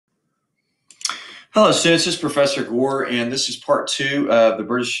Hello, students. This is Professor Gore, and this is part two of the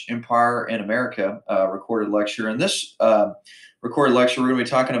British Empire in America recorded lecture. In this recorded lecture, we're going to be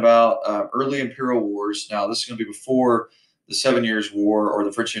talking about early imperial wars. Now, this is going to be before the Seven Years' War or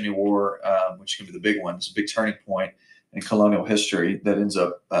the French Indian War, which is going to be the big one. It's a big turning point in colonial history that ends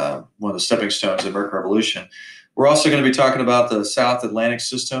up one of the stepping stones of the American Revolution. We're also going to be talking about the South Atlantic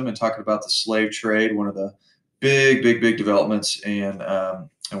system and talking about the slave trade, one of the big developments in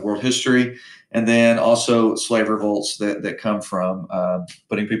world history, and then also slave revolts that come from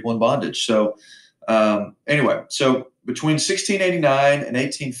putting people in bondage. So anyway, so between 1689 and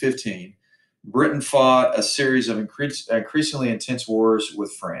 1815, Britain fought a series of increasingly intense wars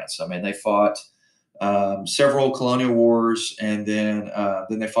with France. I mean, they fought several colonial wars, and then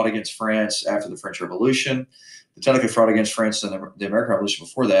they fought against France after the French Revolution. They technically fought against France in the American Revolution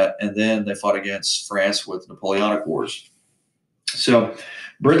before that, and then they fought against France with Napoleonic Wars. So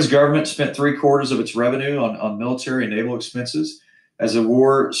Britain's government spent three-quarters of its revenue on military and naval expenses. As the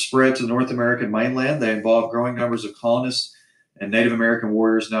war spread to the North American mainland, they involved growing numbers of colonists and Native American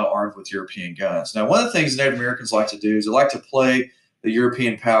warriors now armed with European guns. Now, one of the things Native Americans like to do is they like to play the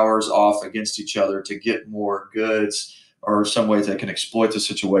European powers off against each other to get more goods or some way they can exploit the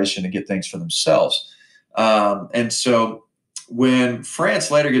situation and get things for themselves. And so when France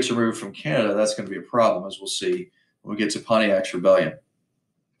later gets removed from Canada, that's going to be a problem, as we'll see when we get to Pontiac's Rebellion.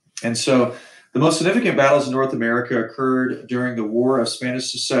 And so the most significant battles in North America occurred during the War of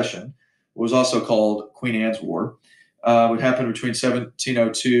Spanish Succession, what was also called Queen Anne's War. It happened between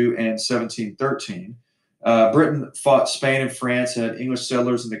 1702 and 1713. Britain fought Spain and France, and English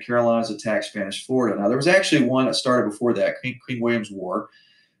settlers in the Carolinas attacked Spanish Florida. Now, there was actually one that started before that, Queen William's War.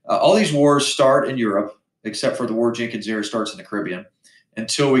 All these wars start in Europe, except for the War Jenkins era starts in the Caribbean,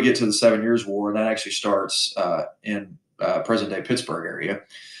 until we get to the Seven Years' War, and that actually starts in present-day Pittsburgh area.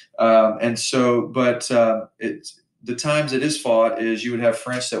 The times it is fought is you would have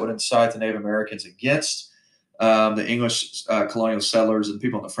French that would incite the Native Americans against the English colonial settlers, and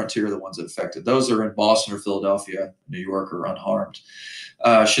people on the frontier are the ones that affected. Those are in Boston or Philadelphia, New York, are unharmed.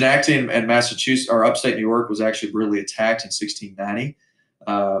 Schenectady and Massachusetts, or upstate New York, was actually brutally attacked in 1690.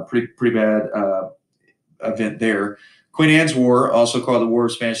 Pretty bad event there. Queen Anne's War, also called the War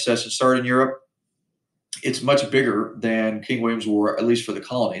of Spanish Succession, started in Europe. It's much bigger than King William's War, at least for the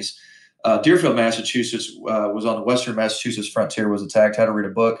colonies. Deerfield, Massachusetts, was on the western Massachusetts frontier, was attacked. I had to read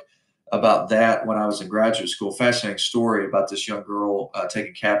a book about that when I was in graduate school. Fascinating story about this young girl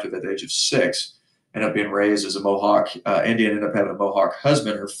taken captive at the age of 6, ended up being raised as a Mohawk Indian, ended up having a Mohawk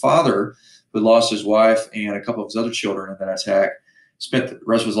husband. Her father, who lost his wife and a couple of his other children in that attack, spent the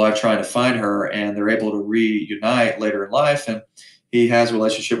rest of his life trying to find her, and they're able to reunite later in life. And he has a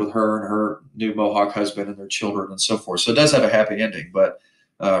relationship with her and her new Mohawk husband and their children and so forth. So it does have a happy ending, but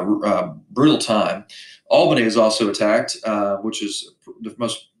brutal time. Albany is also attacked, which is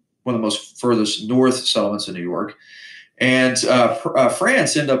one of the most furthest north settlements in New York. And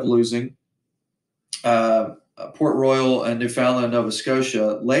France ended up losing Port Royal and Newfoundland and Nova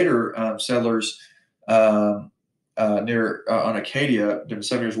Scotia. Later, settlers on Acadia during the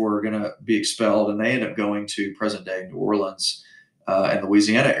Seven Years' War are going to be expelled, and they end up going to present-day New Orleans and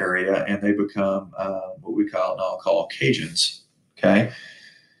Louisiana area, and they become what we now call Cajuns. Okay.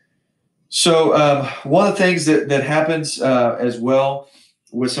 So one of the things that happens as well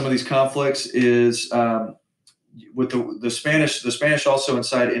with some of these conflicts is with the Spanish. The Spanish also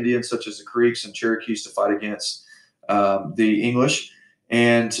incite Indians such as the Creeks and Cherokees to fight against the English,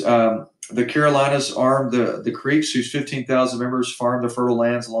 and the Carolinas armed the Creeks, whose 15,000 members farmed the fertile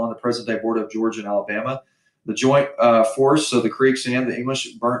lands along the present-day border of Georgia and Alabama. The joint force, so the Creeks and the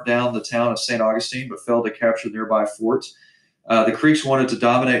English, burnt down the town of St. Augustine, but failed to capture the nearby fort. The Creeks wanted to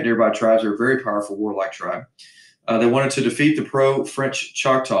dominate nearby tribes. They're a very powerful, warlike tribe. They wanted to defeat the pro-French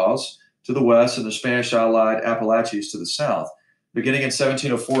Choctaws to the west and the Spanish-allied Appalachians to the south. Beginning in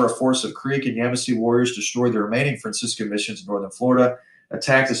 1704, a force of Creek and Yamasee warriors destroyed the remaining Franciscan missions in northern Florida,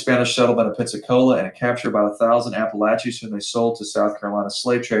 attacked the Spanish settlement of Pensacola, and captured about 1,000 Appalachians whom they sold to South Carolina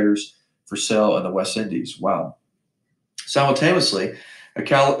slave traders for sale in the West Indies. Wow. Simultaneously, a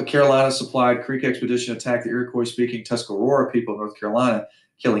Carolina-supplied Creek expedition attacked the Iroquois-speaking Tuscarora people of North Carolina,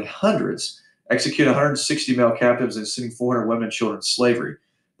 killing hundreds, executed 160 male captives, and sending 400 women and children to slavery.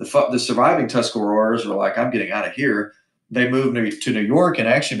 The surviving Tuscaroras were like, I'm getting out of here. They moved to New York and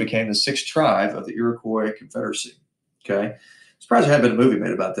actually became the 6th tribe of the Iroquois Confederacy. Okay. Surprised there hadn't been a movie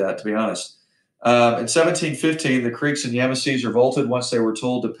made about that, to be honest. In 1715, the Creeks and Yamasees revolted once they were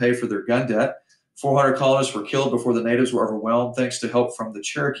told to pay for their gun debt. 400 colonists were killed before the natives were overwhelmed, thanks to help from the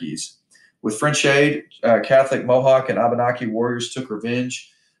Cherokees. With French aid, Catholic, Mohawk, and Abenaki warriors took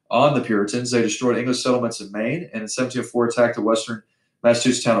revenge on the Puritans. They destroyed English settlements in Maine, and in 1704 attacked the western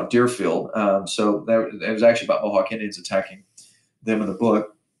Massachusetts town of Deerfield. So it was actually about Mohawk Indians attacking them in the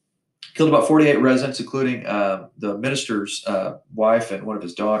book. Killed about 48 residents, including the minister's wife and one of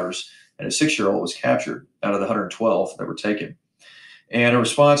his daughters, and a 6-year-old was captured out of the 112 that were taken. And in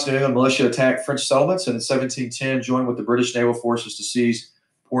response, New England militia attacked French settlements, and in 1710 joined with the British naval forces to seize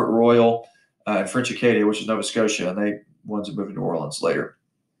Port Royal and French Acadia, which is Nova Scotia, and they wanted to move to New Orleans later.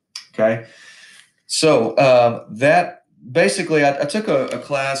 Okay, so that basically, I took a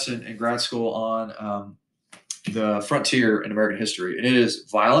class in grad school on the frontier in American history, and it is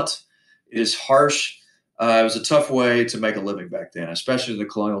violent, it is harsh. It was a tough way to make a living back then, especially in the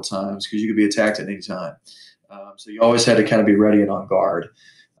colonial times, because you could be attacked at any time. So you always had to kind of be ready and on guard,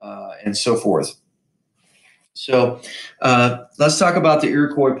 and so forth. So let's talk about the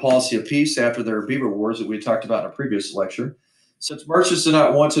Iroquois policy of peace after their beaver wars that we talked about in a previous lecture. Since merchants did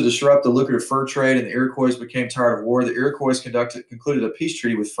not want to disrupt the lucrative fur trade and the Iroquois became tired of war, the Iroquois concluded a peace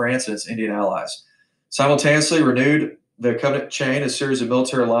treaty with France and its Indian allies. Simultaneously renewed the covenant chain a series of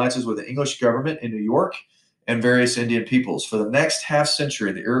military alliances with the English government in New York and various Indian peoples. For the next half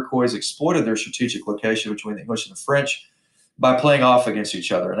century, the Iroquois exploited their strategic location between the English and the French by playing off against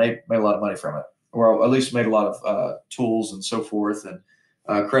each other, and they made a lot of money from it, or at least made a lot of tools and so forth,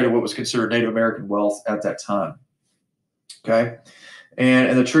 and created what was considered Native American wealth at that time. Okay, and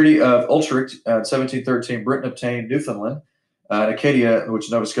in the Treaty of Utrecht in 1713, Britain obtained Newfoundland and Acadia, which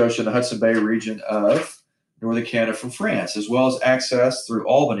is Nova Scotia, and the Hudson Bay region of northern Canada from France, as well as access through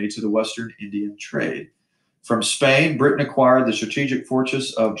Albany to the Western Indian trade. From Spain, Britain acquired the strategic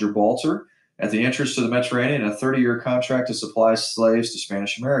fortress of Gibraltar at the entrance to the Mediterranean and a 30-year contract to supply slaves to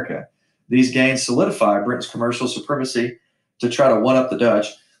Spanish America. These gains solidified Britain's commercial supremacy to try to one-up the Dutch,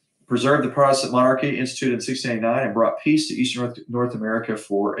 preserved the Protestant monarchy instituted in 1689, and brought peace to Eastern North America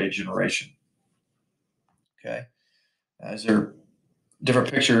for a generation. Okay. These are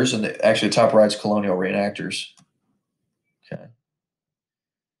different pictures, and actually the top right's colonial reenactors. Okay.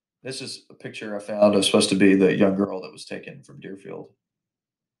 This is a picture I found. It was supposed to be the young girl that was taken from Deerfield.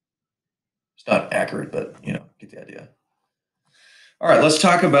 It's not accurate, but, get the idea. All right, let's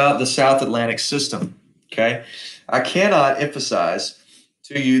talk about the South Atlantic system, okay? I cannot emphasize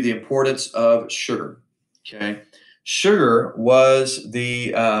to you the importance of sugar, okay? Sugar was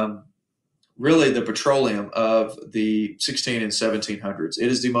the really the petroleum of the 16 and 1700s. It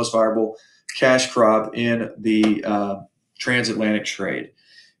is the most viable cash crop in the transatlantic trade.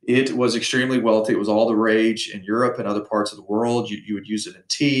 It was extremely wealthy. It was all the rage in Europe and other parts of the world. You would use it in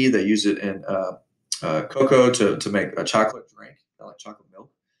tea. They use it in cocoa to make a chocolate drink, kind of like chocolate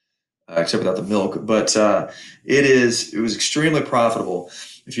milk, except without the milk. But it was extremely profitable.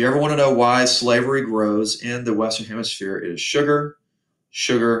 If you ever want to know why slavery grows in the Western Hemisphere, it is sugar,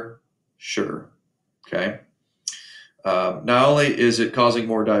 sugar, sugar. Okay. Not only is it causing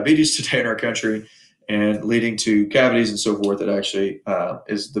more diabetes today in our country and leading to cavities and so forth, it actually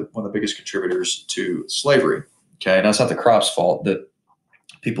is one of the biggest contributors to slavery. Okay. Now, it's not the crop's fault that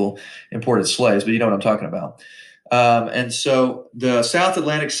people imported slaves, but you know what I'm talking about. And so the South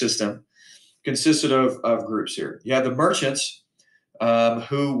Atlantic system consisted of groups here. You have the merchants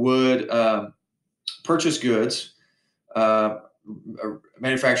who would purchase goods,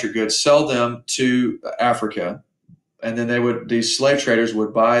 manufacture goods, sell them to Africa, and then these slave traders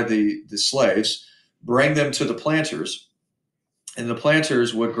would buy the slaves, bring them to the planters, and the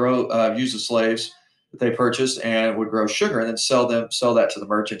planters would use the slaves that they purchased and would grow sugar and then sell that to the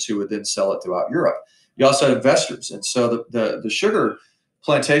merchants who would then sell it throughout Europe. You also had investors, and so the sugar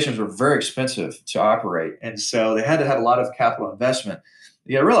plantations were very expensive to operate, and so they had to have a lot of capital investment.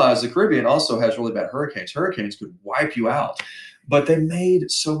 You got to realize the Caribbean also has really bad hurricanes. Hurricanes could wipe you out, but they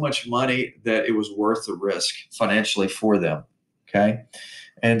made so much money that it was worth the risk financially for them. Okay,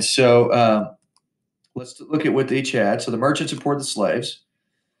 and so let's look at what they each had. So the merchants import the slaves.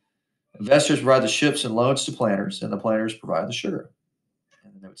 Investors provide the ships and loans to planters, and the planters provide the sugar,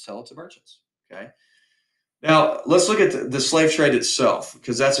 and then they would sell it to merchants. Okay. Now let's look at the slave trade itself,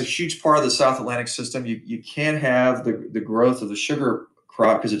 because that's a huge part of the South Atlantic system. You can't have the growth of the sugar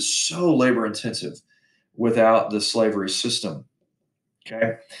crop because it's so labor intensive without the slavery system.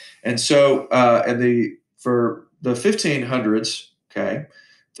 Okay, and so for the 1500s, okay,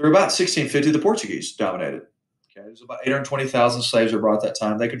 through about 1650, the Portuguese dominated. Okay, there's about 820,000 slaves were brought at that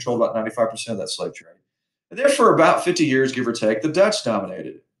time. They controlled about 95% of that slave trade. And then for about 50 years, give or take, the Dutch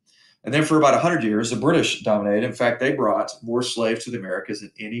dominated. And then for about 100 years, the British dominated. In fact, they brought more slaves to the Americas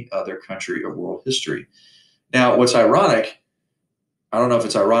than any other country of world history. Now, what's ironic, I don't know if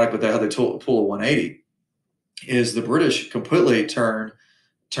it's ironic, but how they pull a 180, is the British completely turned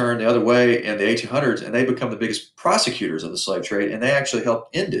turn the other way in the 1800s, and they become the biggest prosecutors of the slave trade, and they actually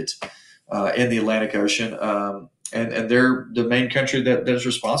helped end it in the Atlantic Ocean. And they're the main country that is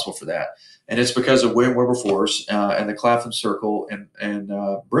responsible for that. And it's because of William Wilberforce and the Clapham Circle and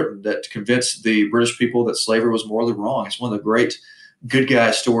Britain that convinced the British people that slavery was morally wrong. It's one of the great good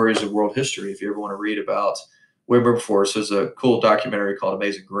guy stories of world history. If you ever want to read about William Wilberforce, there's a cool documentary called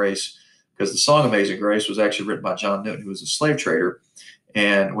Amazing Grace, because the song Amazing Grace was actually written by John Newton, who was a slave trader.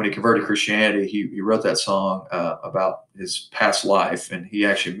 And when he converted to Christianity, he wrote that song about his past life, and he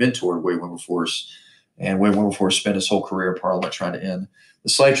actually mentored William Wilberforce. And William Wilberforce spent his whole career in Parliament trying to end the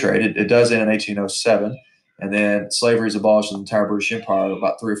slave trade. It does end in 1807, and then slavery is abolished in the entire British Empire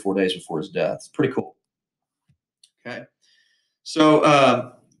about 3 or 4 days before his death. It's pretty cool. Okay,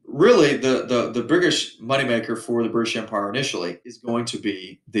 so really, the biggest moneymaker for the British Empire initially is going to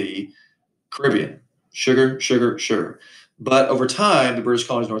be the Caribbean. Sugar, sugar, sugar. But over time, the British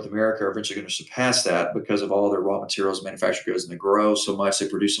colonies of North America are eventually going to surpass that because of all their raw materials, manufactured goods, and they grow so much, they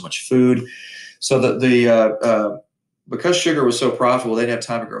produce so much food. So because sugar was so profitable, they didn't have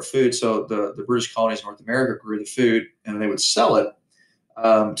time to grow food. So the British colonies of North America grew the food, and they would sell it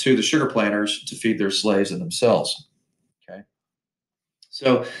to the sugar planters to feed their slaves and themselves. Okay,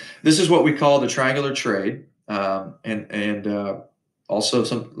 so this is what we call the triangular trade, and also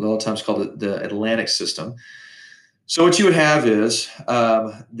a lot of times called the Atlantic system. So what you would have is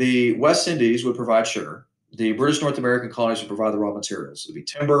the West Indies would provide sugar. The British North American colonies would provide the raw materials. It would be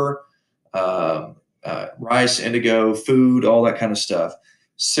timber, rice, indigo, food, all that kind of stuff.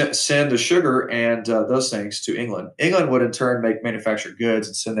 Send the sugar and those things to England. England would in turn make manufactured goods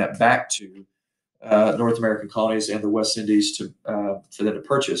and send that back to North American colonies and the West Indies for them to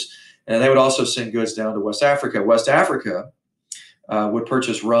purchase. And they would also send goods down to West Africa. West Africa would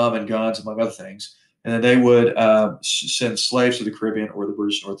purchase rum and guns, among other things. And then they would send slaves to the Caribbean or the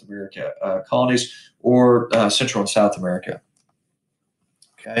British North America colonies or Central and South America.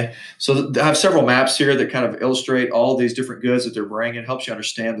 Okay, so I have several maps here that kind of illustrate all these different goods that they're bringing. It helps you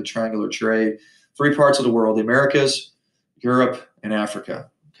understand the triangular trade. 3 parts of the world: the Americas, Europe, and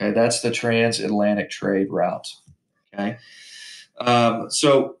Africa. Okay, that's the transatlantic trade route. Okay,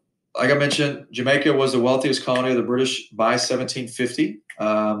 so like I mentioned, Jamaica was the wealthiest colony of the British by 1750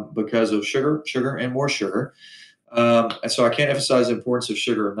 because of sugar, and more sugar. And so I can't emphasize the importance of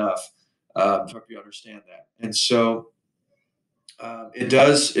sugar enough. I hope you understand that. And so it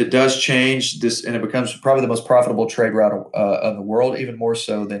does change this, and it becomes probably the most profitable trade route of the world, even more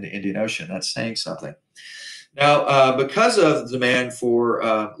so than the Indian Ocean. That's saying something. Now, because of the demand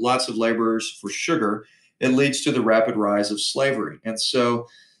for lots of laborers for sugar, it leads to the rapid rise of slavery. And so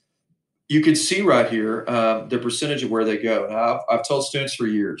you can see right here the percentage of where they go. Now, I've told students for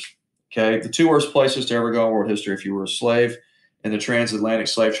years, okay, the 2 worst places to ever go in world history if you were a slave in the transatlantic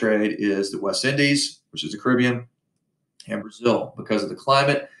slave trade is the West Indies, which is the Caribbean, and Brazil, because of the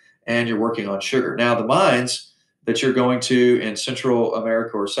climate, and you're working on sugar. Now, the mines that you're going to in Central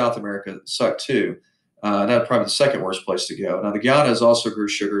America or South America suck too. That's probably the second worst place to go. Now, the Guianas also grew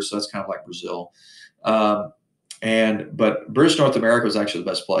sugar, so that's kind of like Brazil. But British North America was actually the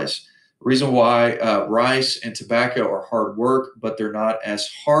best place. Reason why rice and tobacco are hard work, but they're not as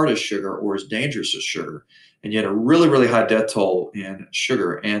hard as sugar or as dangerous as sugar. And yet a really, really high death toll in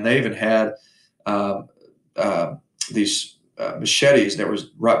sugar. And they even had these machetes that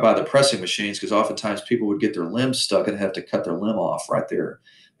was right by the pressing machines, because oftentimes people would get their limbs stuck and have to cut their limb off right there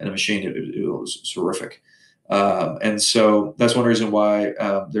in the machine. It was horrific. And so that's one reason why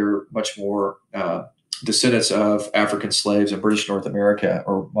they're much more descendants of African slaves in British North America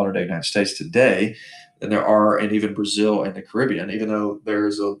or modern day United States today than there are in even Brazil and the Caribbean, even though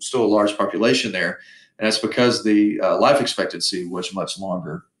there's still a large population there. And that's because the life expectancy was much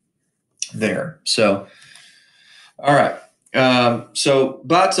longer there. So, all right. So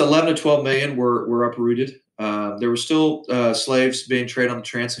about 11 to 12 million were uprooted. There were still slaves being traded on the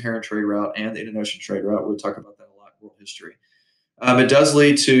trans-Saharan trade route and the Indian Ocean trade route. We'll talk about that a lot in world history. It does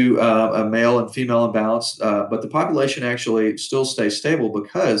lead to a male and female imbalance, but the population actually still stays stable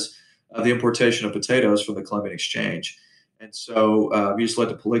because of the importation of potatoes from the Columbian Exchange. And so you just led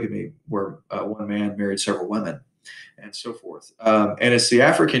to polygamy, where one man married several women, and so forth. And it's the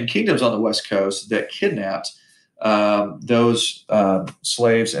African kingdoms on the West Coast that kidnapped those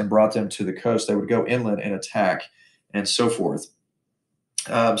slaves and brought them to the coast. They would go inland and attack, and so forth.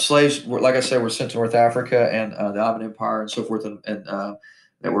 Slaves, like I said, were sent to North Africa and the Ottoman Empire and so forth, and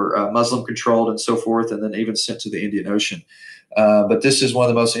that were Muslim controlled and so forth, and then even sent to the Indian Ocean. But this is one of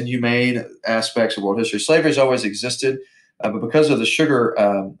the most inhumane aspects of world history. Slavery has always existed, but because of the sugar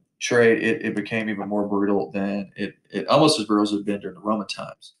trade, it became even more brutal than it almost as brutal as it had been during the Roman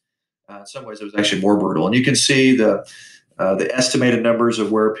times. In some ways, it was actually more brutal. And you can see the estimated numbers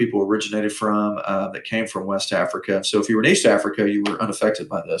of where people originated from that came from West Africa. So if you were in East Africa, you were unaffected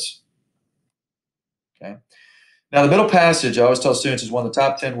by this. Okay. Now, the Middle Passage, I always tell students, is one of the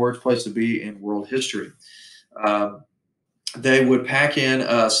top 10 worst places to be in world history. Um, they would pack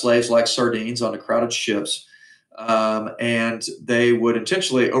in slaves like sardines onto crowded ships, and they would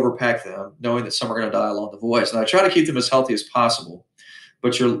intentionally overpack them, knowing that some are going to die along the voyage. And I try to keep them as healthy as possible,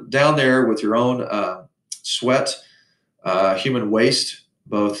 but you're down there with your own sweat, human waste,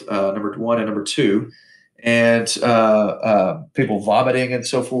 both number one and number two, and people vomiting and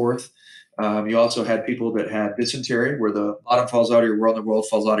so forth. You also had people that had dysentery, where the bottom falls out of your world and the world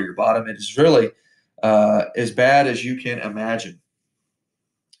falls out of your bottom. It is really as bad as you can imagine.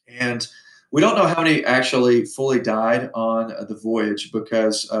 And we don't know how many actually fully died on the voyage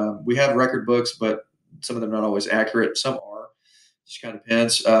because we have record books, but some of them are not always accurate. Some are. Just kind of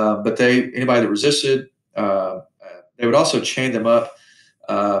depends. But anybody that resisted, they would also chain them up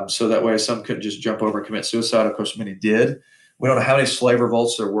so that way some couldn't just jump over and commit suicide. Of course, many did. We don't know how many slave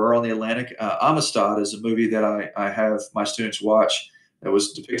revolts there were on the Atlantic. Amistad is a movie that I have my students watch that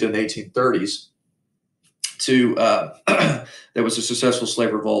was depicted in the 1830s. That was a successful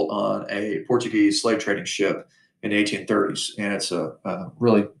slave revolt on a Portuguese slave trading ship in the 1830s, and it's a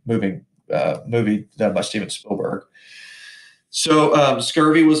really moving movie done by Steven Spielberg. So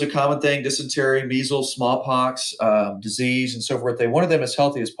scurvy was a common thing, dysentery, measles, smallpox, disease, and so forth. They wanted them as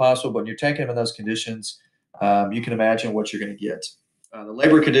healthy as possible, but when you're taking them in those conditions, you can imagine what you're going to get. The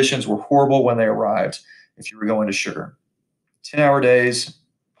labor conditions were horrible when they arrived if you were going to sugar. 10-hour days,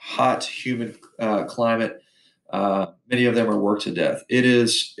 hot, humid climate. Many of them are worked to death. It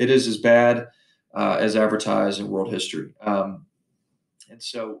is as bad as advertised in world history. And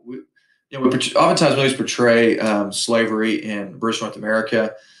so we oftentimes movies portray slavery in British North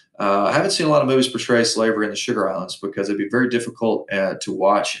America. I haven't seen a lot of movies portray slavery in the Sugar Islands because it'd be very difficult to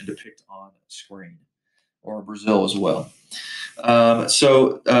watch and depict on screen, or Brazil as well.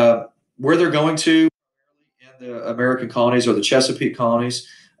 Where they're going to in the American colonies or the Chesapeake colonies,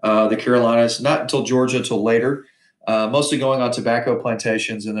 the Carolinas, not until Georgia, until later, mostly going on tobacco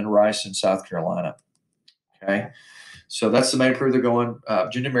plantations and then rice in South Carolina. Okay. So that's the main crew they're going,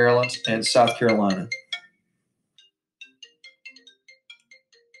 Virginia, Maryland, and South Carolina.